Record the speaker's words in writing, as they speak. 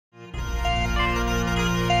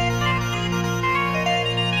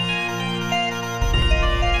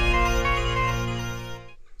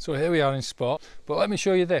So here we are in Spot, but let me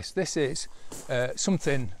show you this. This is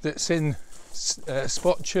something that's in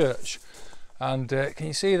Spot Church, and can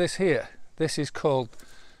you see this here? This is called,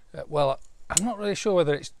 well, I'm not really sure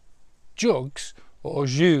whether it's Jougs or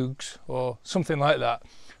Jougs or something like that.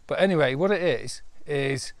 But anyway, what it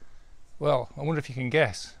is, well, I wonder if you can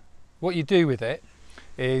guess. What you do with it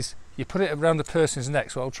is you put it around a person's neck.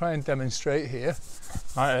 So I'll try and demonstrate here,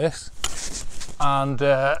 like this. And,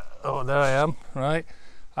 oh, there I am, right?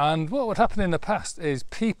 And what would happen in the past is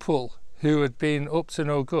people who had been up to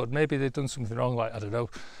no good, maybe they'd done something wrong, like, I don't know,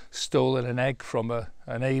 stolen an egg from a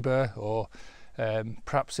neighbour, or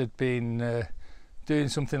perhaps had been doing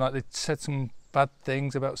something like they'd said some bad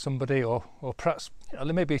things about somebody, or perhaps, you know,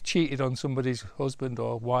 they maybe cheated on somebody's husband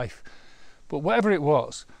or wife. But whatever it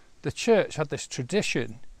was, the church had this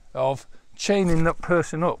tradition of chaining that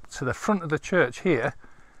person up to the front of the church here.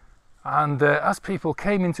 And as people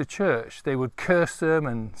came into church, they would curse them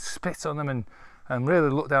and spit on them and really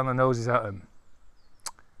look down their noses at them.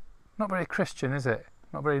 Not very Christian, is it?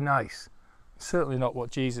 Not very nice. Certainly not what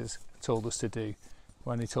Jesus told us to do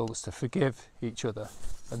when he told us to forgive each other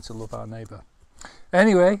and to love our neighbour.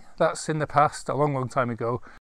 Anyway, that's in the past, a long, long time ago.